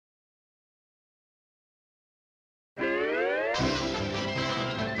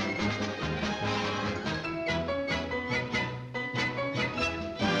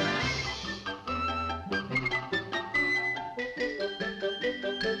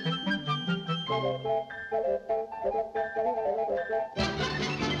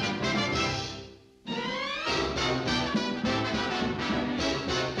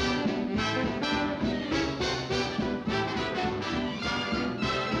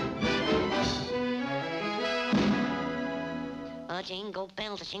jingle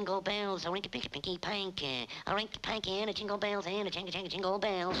bells, a rinky pank, a rinky pank and a jingle bells and a jingle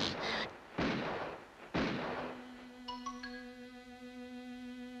bells.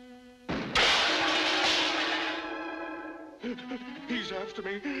 He's after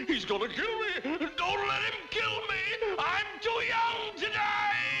me. He's gonna kill me. Don't let him kill me. I'm too young to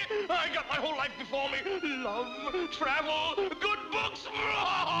die. I got my whole life before me. Love, travel, good books.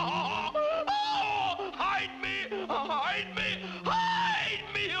 Oh, hide me, hide me, hide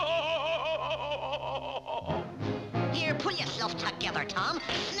me. Oh. Here, pull yourself together, Tom.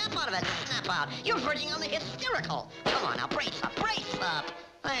 Snap out of it, snap out. You're verging on the hysterical. Come on now, brace up, brace up.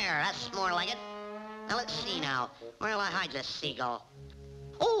 There, that's more like it. Now, let's see now. Where'll I hide this seagull?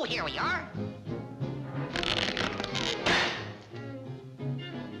 Oh, here we are.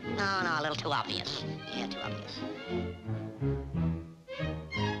 No, a little too obvious. Yeah, too obvious.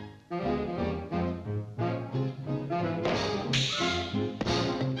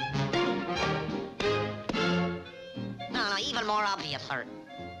 No, even more obvious, sir.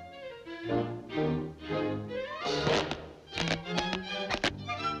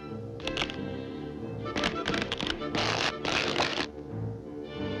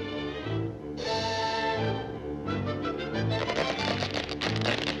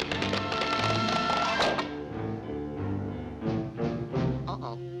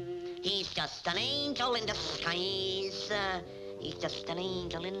 He's just an angel in disguise. He's just an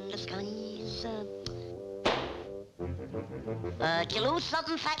angel in disguise. Did you lose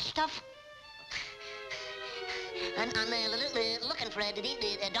something, fat stuff? I'm looking for a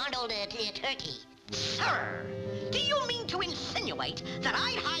darned old turkey. Sir, do you mean to insinuate that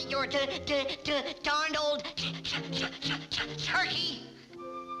I'd hide your darned old turkey?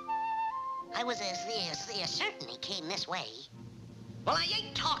 I was certain he came this way. Well, I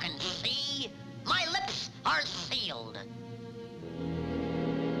ain't talking, see? My lips are sealed.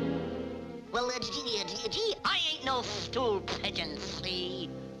 Well, gee, I ain't no stool pigeon, see?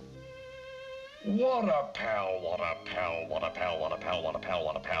 What a pal, what a pal, what a pal, what a pal, what a pal,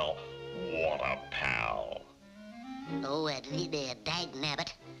 what a pal, what a pal. Oh, dag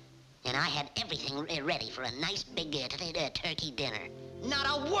nabbit. And I had everything ready for a nice big turkey dinner. Not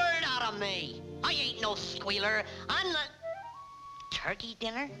a word out of me. I ain't no squealer. I'm not... Turkey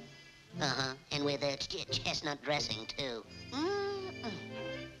dinner? Uh-huh, and with chestnut dressing, too.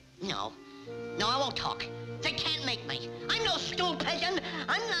 No, I won't talk. They can't make me. I'm no stool pigeon.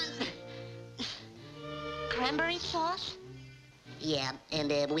 I'm not... Cranberry sauce? Yeah,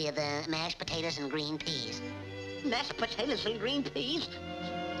 and with mashed potatoes and green peas. Mashed potatoes and green peas?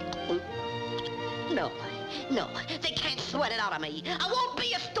 No, they can't sweat it out of me. I won't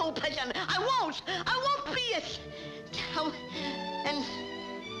be a stool pigeon. I won't be a...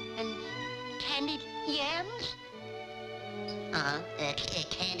 And candied yams?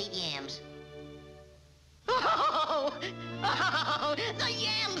 Candied yams. Oh, the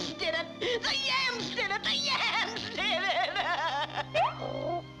yams did it! The yams did it! The yams did it!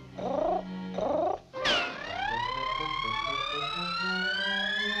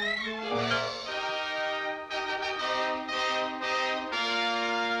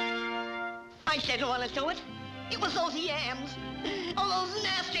 I didn't want to do it. It was those yams. Oh, those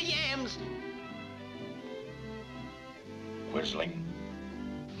nasty yams. Whistling.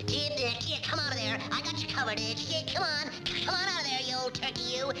 Kid, come out of there. I got you covered, Kid. Come on out of there, you old turkey,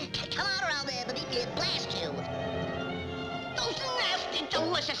 you. Come out or I'll blast you. Those nasty,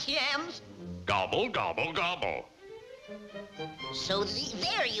 delicious yams. Gobble, gobble, gobble. So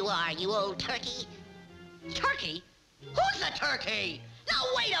there you are, you old turkey. Turkey? Who's a turkey? Now,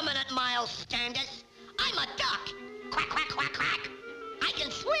 wait a minute, Miles Standish. I'm a duck. Quack, quack, quack, quack. I can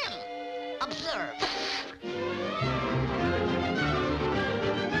swim. Observe.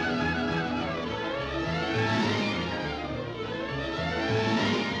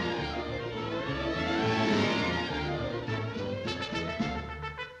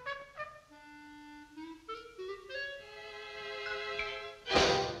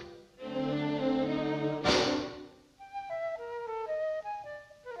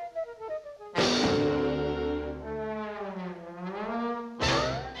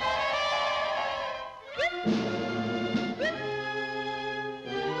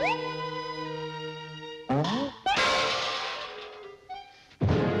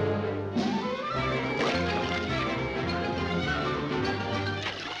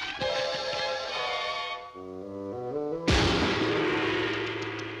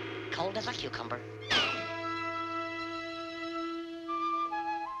 Cold as a cucumber.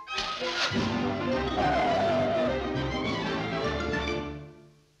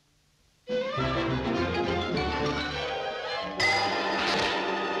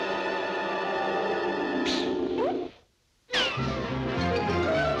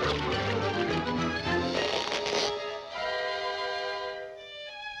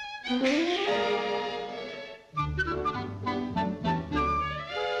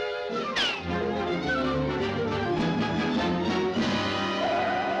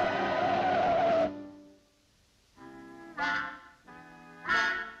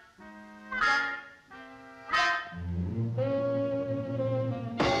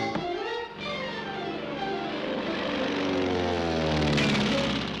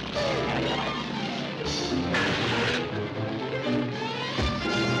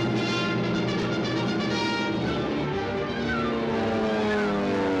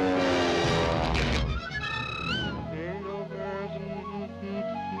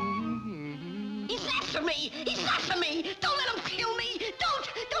 He's after me! He's after me! Don't let him kill me! Don't!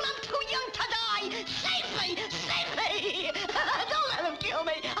 I'm too young to die! Save me! Save me! Don't let him kill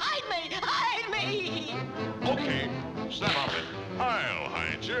me! Hide me! Hide me! Okay, snap off it. I'll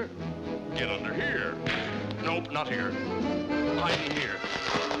hide you. Get under here. Nope, not here. Hide in here.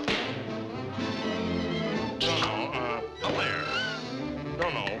 No, up there.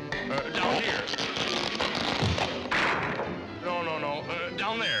 No, down here. No,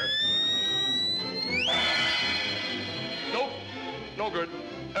 down there. Nope, no good.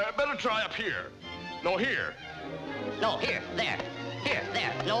 Better try up here. No, here. No, here, there. Here,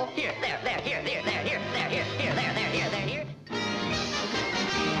 there. No, here, there, here, there, here, there, here, there, here.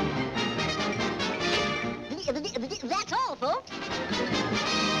 That's all, folks.